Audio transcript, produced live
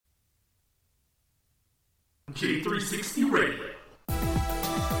J360 Radio.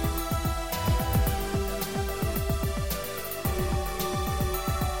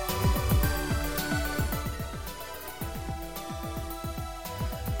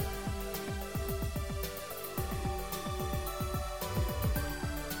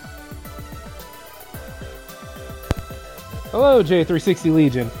 Hello, J360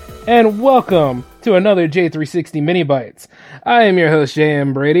 Legion, and welcome to another J360 Mini Bites. I am your host,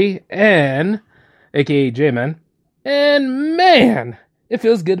 J.M. Brady, aka J-Man, and man, it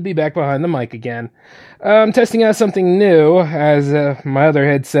feels good to be back behind the mic again. I'm testing out something new, as my other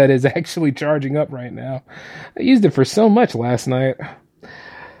headset is actually charging up right now. I used it for so much last night.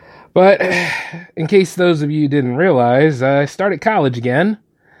 But, in case those of you didn't realize, I started college again.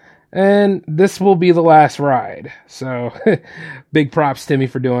 And this will be the last ride. So, big props to me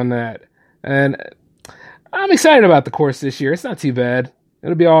for doing that. And I'm excited about the course this year. It's not too bad.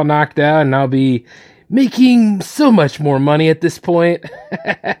 It'll be all knocked out, and I'll be making so much more money at this point.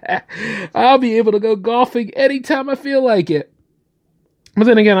 I'll be able to go golfing anytime I feel like it. But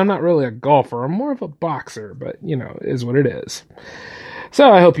then again, I'm not really a golfer. I'm more of a boxer, but, you know, it is what it is. So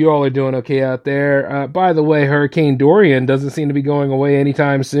I hope you all are doing okay out there. By the way, Hurricane Dorian doesn't seem to be going away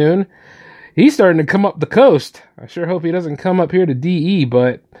anytime soon. He's starting to come up the coast. I sure hope he doesn't come up here to DE,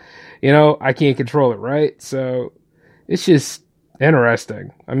 but, you know, I can't control it, right? So it's just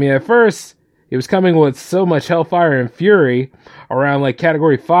interesting. I mean, at first, he was coming with so much hellfire and fury around, like,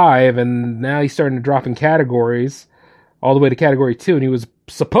 Category 5, and now he's starting to drop in categories all the way to Category 2, and he was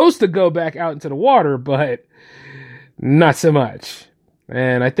supposed to go back out into the water, but not so much.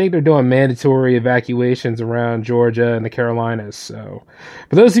 And I think they're doing mandatory evacuations around Georgia and the Carolinas. So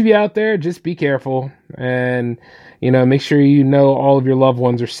for those of you out there, just be careful and, you know, make sure you know all of your loved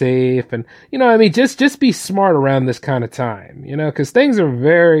ones are safe. And, you know, I mean, just be smart around this kind of time, you know, because things are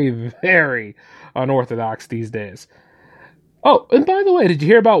very, very unorthodox these days. Oh, and by the way, did you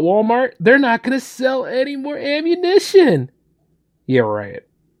hear about Walmart? They're not going to sell any more ammunition. Yeah, right.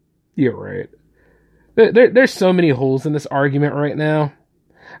 Yeah, right. There's so many holes in this argument right now.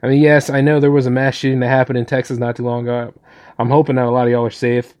 I mean, yes, I know there was a mass shooting that happened in Texas not too long ago. I'm hoping that a lot of y'all are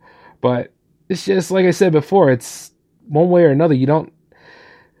safe. But it's just, like I said before, it's one way or another. You don't...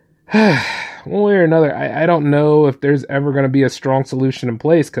 one way or another, I don't know if there's ever going to be a strong solution in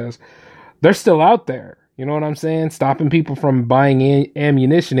place because they're still out there. You know what I'm saying? Stopping people from buying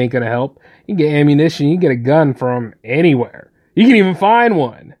ammunition ain't going to help. You can get ammunition, you can get a gun from anywhere. You can even find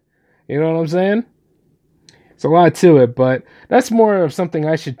one. You know what I'm saying? It's a lot to it, but that's more of something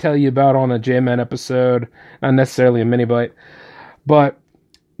I should tell you about on a J-Man episode, not necessarily a mini bite. But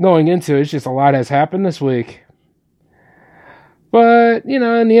going into it, it's just a lot has happened this week. But, you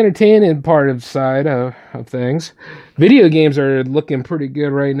know, in the entertaining part of the side of things, video games are looking pretty good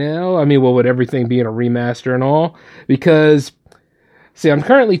right now. I mean, well, with everything being a remaster and all, because, see, I'm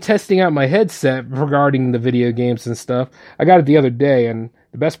currently testing out my headset regarding the video games and stuff. I got it the other day, and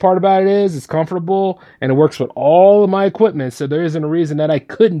the best part about it is it's comfortable and it works with all of my equipment, so there isn't a reason that I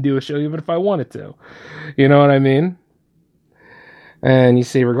couldn't do a show even if I wanted to. You know what I mean? And you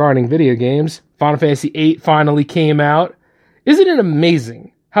see, regarding video games, Final Fantasy VIII finally came out. Isn't it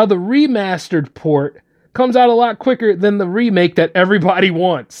amazing how the remastered port comes out a lot quicker than the remake that everybody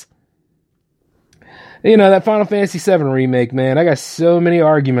wants? You know, that Final Fantasy VII remake, man, I got so many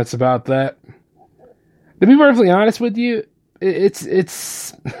arguments about that. To be perfectly honest with you,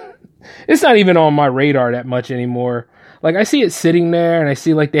 it's not even on my radar that much anymore. Like, I see it sitting there, and I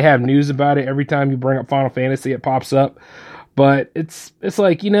see, like, they have news about it every time you bring up Final Fantasy, it pops up. But it's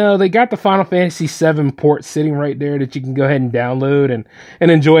like, you know, they got the Final Fantasy VII port sitting right there that you can go ahead and download and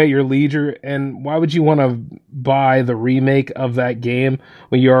enjoy at your leisure. And why would you want to buy the remake of that game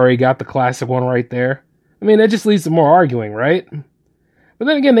when you already got the classic one right there? I mean, that just leads to more arguing, right? But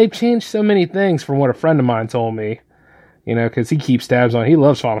then again, they've changed so many things from what a friend of mine told me. You know, because he keeps tabs on it. He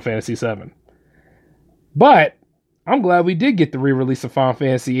loves Final Fantasy VII. But I'm glad we did get the re-release of Final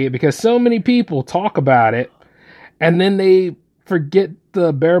Fantasy VIII because so many people talk about it and then they forget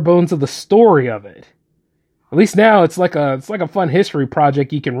the bare bones of the story of it. At least now it's like a fun history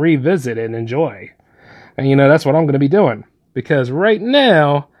project you can revisit and enjoy. And you know, that's what I'm going to be doing. Because right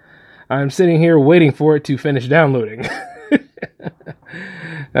now, I'm sitting here waiting for it to finish downloading.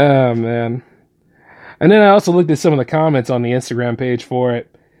 Oh, man. And then I also looked at some of the comments on the Instagram page for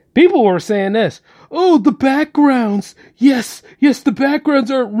it. People were saying this. Oh, the backgrounds. Yes, the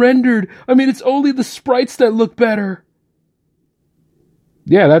backgrounds aren't rendered. I mean, it's only the sprites that look better.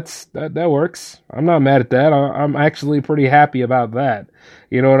 Yeah, that works. I'm not mad at that. I'm actually pretty happy about that.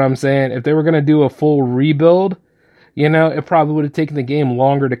 You know what I'm saying? If they were going to do a full rebuild, you know, it probably would have taken the game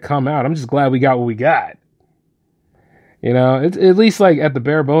longer to come out. I'm just glad we got what we got. You know, it's at least like at the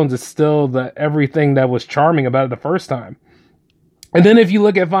bare bones, it's still the everything that was charming about it the first time. And then if you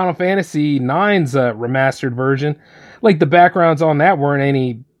look at Final Fantasy IX's remastered version, like the backgrounds on that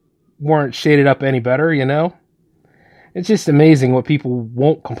weren't shaded up any better, you know? It's just amazing what people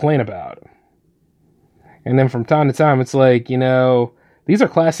won't complain about. And then from time to time, it's like, you know, these are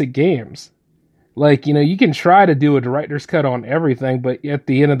classic games. Like, you know, you can try to do a director's cut on everything, but at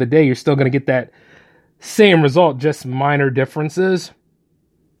the end of the day, you're still going to get that same result, just minor differences.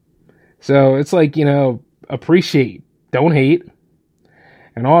 So it's like, you know, appreciate, don't hate.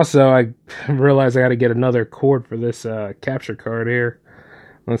 And also, I realized I got to get another cord for this capture card here.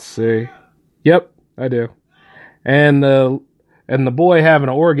 Let's see. Yep, I do. And the boy having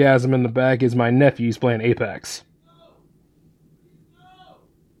an orgasm in the back is my nephew. He's playing Apex.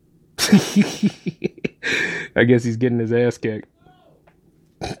 I guess he's getting his ass kicked.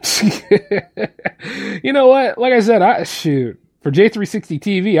 You know what? Like I said, for J360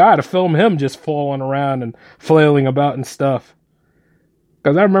 TV, I had to film him just falling around and flailing about and stuff.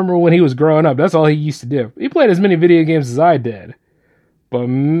 Because I remember when he was growing up, that's all he used to do. He played as many video games as I did. But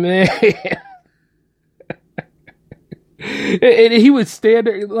man, and he would stand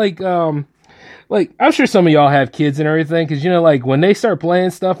there like I'm sure some of y'all have kids and everything, because, you know, like when they start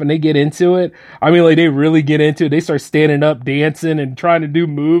playing stuff and they get into it, I mean, like they really get into it. They start standing up, dancing, and trying to do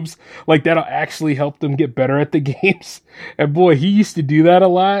moves like that'll actually help them get better at the games. And boy, he used to do that a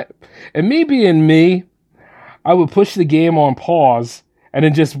lot. And me being me, I would push the game on pause and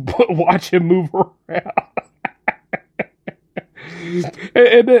then just watch him move around.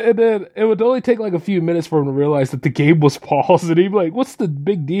 And then it would only take like a few minutes for him to realize that the game was paused, and he'd be like, "What's the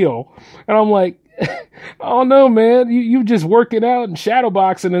big deal?" And I'm like, "I don't know, man. You just working out and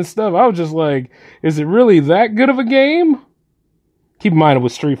shadowboxing and stuff." I was just like, "Is it really that good of a game?" Keep in mind it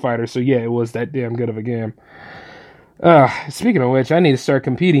was Street Fighter, so yeah, it was that damn good of a game. Speaking of which, I need to start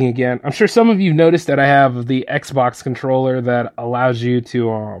competing again. I'm sure some of you noticed that I have the Xbox controller that allows you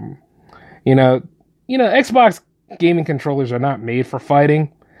to, Xbox gaming controllers are not made for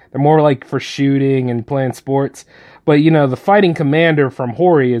fighting. They're more like for shooting and playing sports. But, you know, the Fighting Commander from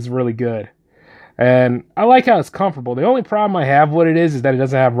Hori is really good. And I like how it's comfortable. The only problem I have with it is that it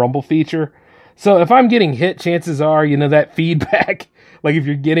doesn't have rumble feature. So if I'm getting hit, chances are, you know, that feedback, like if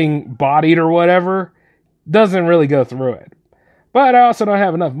you're getting bodied or whatever, doesn't really go through it. But I also don't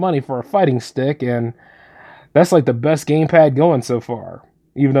have enough money for a fighting stick, and that's like the best gamepad going so far.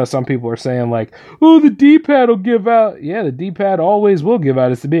 Even though some people are saying like, oh, the D-pad will give out. Yeah, the D-pad always will give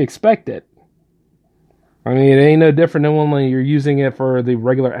out. It's to be expected. I mean, it ain't no different than when you're using it for the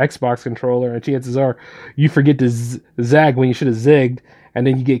regular Xbox controller, and chances are you forget to zag when you should have zigged, and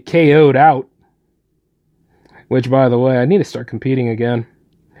then you get KO'd out. Which, by the way, I need to start competing again.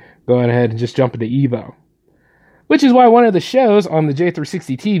 Going ahead and just jump into Evo. Which is why one of the shows on the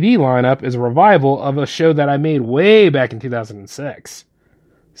J360 TV lineup is a revival of a show that I made way back in 2006.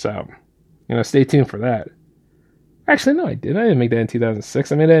 So, you know, stay tuned for that. Actually, no, I didn't make that in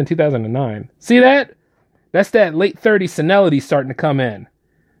 2006. I made that in 2009. See that? That's that late 30s senility starting to come in.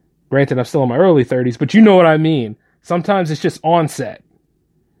 Granted, I'm still in my early 30s, but you know what I mean. Sometimes it's just onset.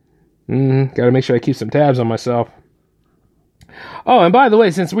 Gotta make sure I keep some tabs on myself. Oh, and by the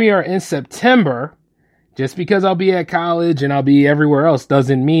way, since we are in September, just because I'll be at college and I'll be everywhere else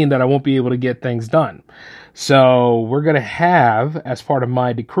doesn't mean that I won't be able to get things done. So we're going to have, as part of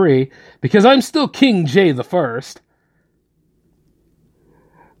my decree, because I'm still King J the First,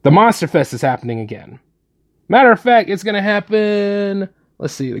 the Monster Fest is happening again. Matter of fact, it's going to happen,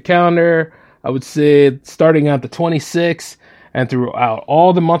 let's see, the calendar, I would say starting at the 26th and throughout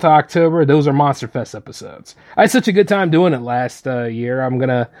all the month of October, those are Monster Fest episodes. I had such a good time doing it last year. I'm going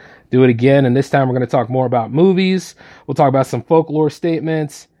to do it again, and this time we're going to talk more about movies. We'll talk about some folklore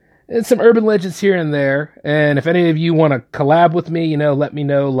statements and some urban legends here and there. And if any of you want to collab with me, you know, let me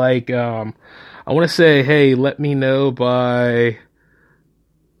know. Like, I want to say, hey, let me know by,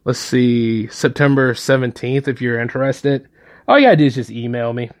 let's see, September 17th if you're interested. All you gotta do is just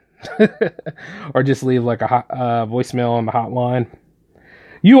email me. Or just leave like a voicemail on the hotline.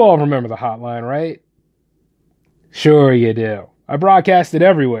 You all remember the hotline, right? Sure you do. I broadcast it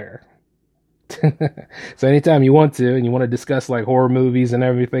everywhere. So anytime you want to, and you want to discuss like horror movies and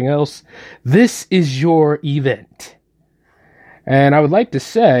everything else, this is your event. And I would like to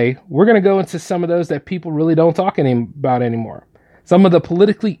say, we're going to go into some of those that people really don't talk about anymore. Some of the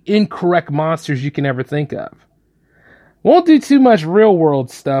politically incorrect monsters you can ever think of. Won't do too much real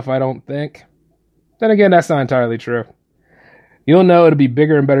world stuff, I don't think. Then again, that's not entirely true. You'll know it'll be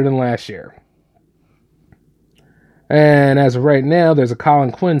bigger and better than last year. And as of right now, there's a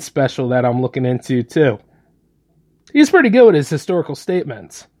Colin Quinn special that I'm looking into too. He's pretty good with his historical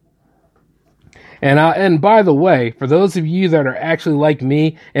statements. And by the way, for those of you that are actually like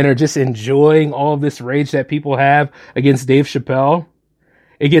me and are just enjoying all of this rage that people have against Dave Chappelle,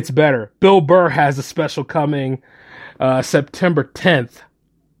 it gets better. Bill Burr has a special coming September 10th.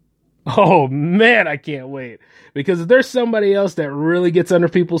 Oh man, I can't wait. Because if there's somebody else that really gets under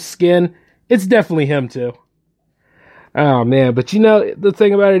people's skin, it's definitely him too. Oh man, but the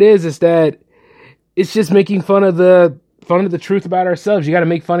thing about it is that it's just making fun of the truth about ourselves. You got to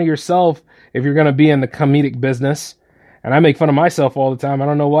make fun of yourself if you're going to be in the comedic business. And I make fun of myself all the time. I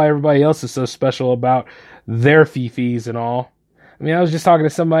don't know why everybody else is so special about their fifis and all. I mean, I was just talking to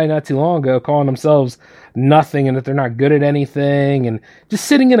somebody not too long ago calling themselves nothing and that they're not good at anything and just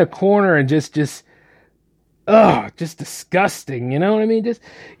sitting in a corner and just disgusting. You know what I mean?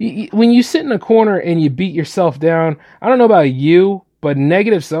 When you sit in a corner and you beat yourself down, I don't know about you, but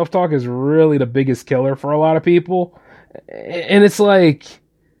negative self-talk is really the biggest killer for a lot of people. And it's like,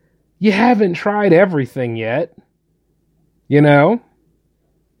 you haven't tried everything yet.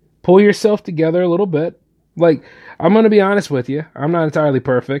 Pull yourself together a little bit. Like, I'm going to be honest with you. I'm not entirely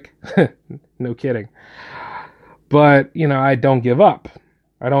perfect. No kidding. But, I don't give up.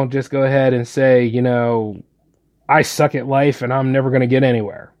 I don't just go ahead and say, I suck at life and I'm never going to get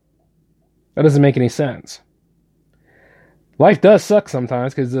anywhere. That doesn't make any sense. Life does suck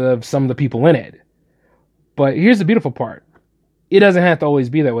sometimes because of some of the people in it. But here's the beautiful part. It doesn't have to always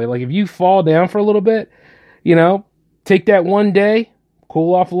be that way. Like, if you fall down for a little bit, take that one day,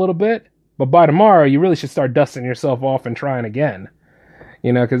 cool off a little bit, but by tomorrow, you really should start dusting yourself off and trying again.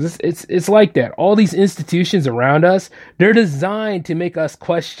 Because it's like that. All these institutions around us, they're designed to make us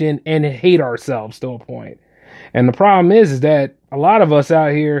question and hate ourselves to a point. And the problem is that a lot of us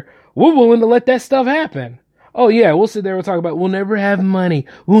out here, we're willing to let that stuff happen. Oh yeah, we'll sit there and talk about we'll never have money,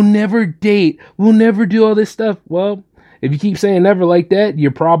 we'll never date, we'll never do all this stuff. Well, if you keep saying never like that,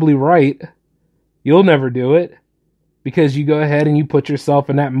 you're probably right. You'll never do it because you go ahead and you put yourself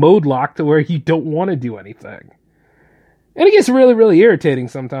in that mode lock to where you don't want to do anything. And it gets really, really irritating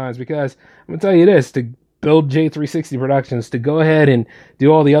sometimes because I'm going to tell you this, to build J360 Productions, to go ahead and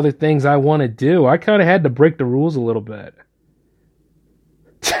do all the other things I want to do, I kind of had to break the rules a little bit.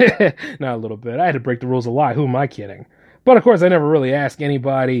 Not a little bit. I had to break the rules a lot. Who am I kidding? But of course, I never really asked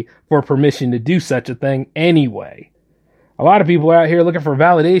anybody for permission to do such a thing anyway. A lot of people out here looking for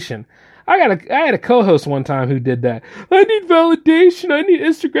validation. I had a co-host one time who did that. I need validation. I need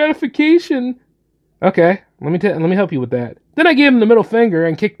instant gratification. Okay, let me help you with that. Then I gave him the middle finger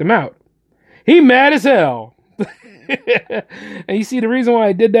and kicked him out. He mad as hell. And you see, the reason why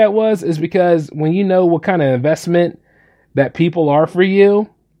I did that is because when you know what kind of investment that people are for you,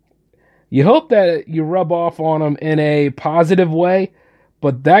 you hope that you rub off on them in a positive way.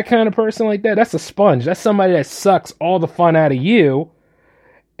 But that kind of person like that, that's a sponge. That's somebody that sucks all the fun out of you.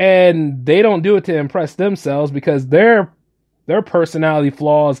 And they don't do it to impress themselves because their personality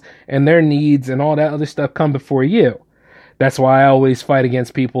flaws and their needs and all that other stuff come before you. That's why I always fight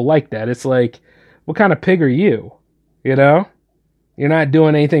against people like that. It's like, what kind of pig are you? You're not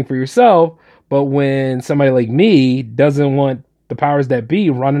doing anything for yourself. But when somebody like me doesn't want the powers that be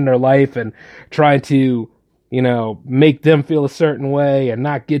running their life and trying to, make them feel a certain way and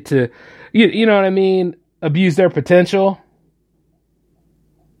not get to, you know what I mean, abuse their potential.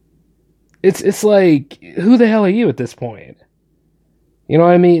 It's like, who the hell are you at this point? You know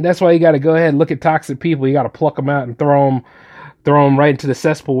what I mean? That's why you got to go ahead and look at toxic people. You got to pluck them out and throw them right into the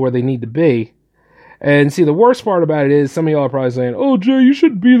cesspool where they need to be. And see, the worst part about it is some of y'all are probably saying, oh, Jay, you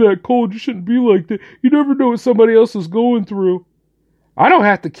shouldn't be that cold. You shouldn't be like that. You never know what somebody else is going through. I don't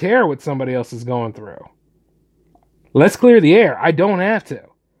have to care what somebody else is going through. Let's clear the air. I don't have to.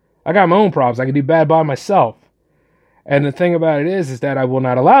 I got my own problems. I can do bad by myself. And the thing about it is that I will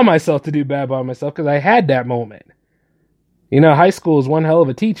not allow myself to do bad by myself because I had that moment. High school is one hell of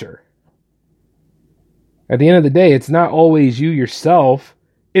a teacher. At the end of the day, it's not always you yourself.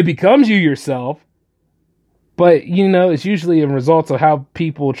 It becomes you yourself. But, it's usually a result of how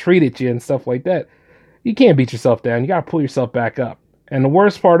people treated you and stuff like that. You can't beat yourself down. You got to pull yourself back up. And the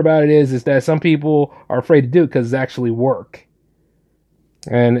worst part about it is that some people are afraid to do it because it's actually work.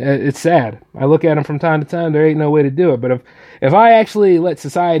 And it's sad. I look at them from time to time. There ain't no way to do it. But if I actually let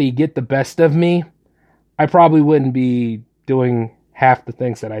society get the best of me, I probably wouldn't be doing half the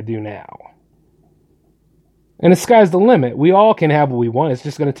things that I do now. And the sky's the limit. We all can have what we want. It's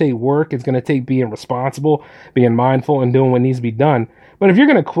just going to take work. It's going to take being responsible, being mindful, and doing what needs to be done. But if you're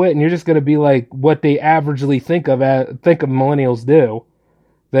going to quit and you're just going to be like what they averagely think of millennials do,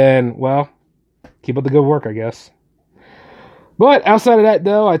 then, well, keep up the good work, I guess. But outside of that,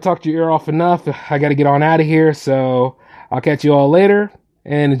 though, I talked your ear off enough. I got to get on out of here, so I'll catch you all later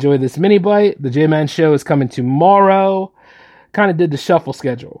and enjoy this mini bite. The J-Man show is coming tomorrow. Kind of did the shuffle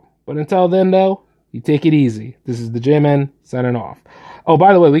schedule. But until then, though, you take it easy. This is the J-Man signing off. Oh,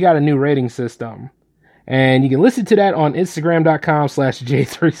 by the way, we got a new rating system. And you can listen to that on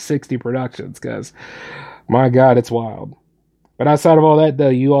Instagram.com/J360Productions, because, my God, it's wild. But outside of all that, though,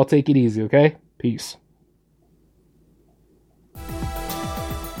 you all take it easy, okay? Peace.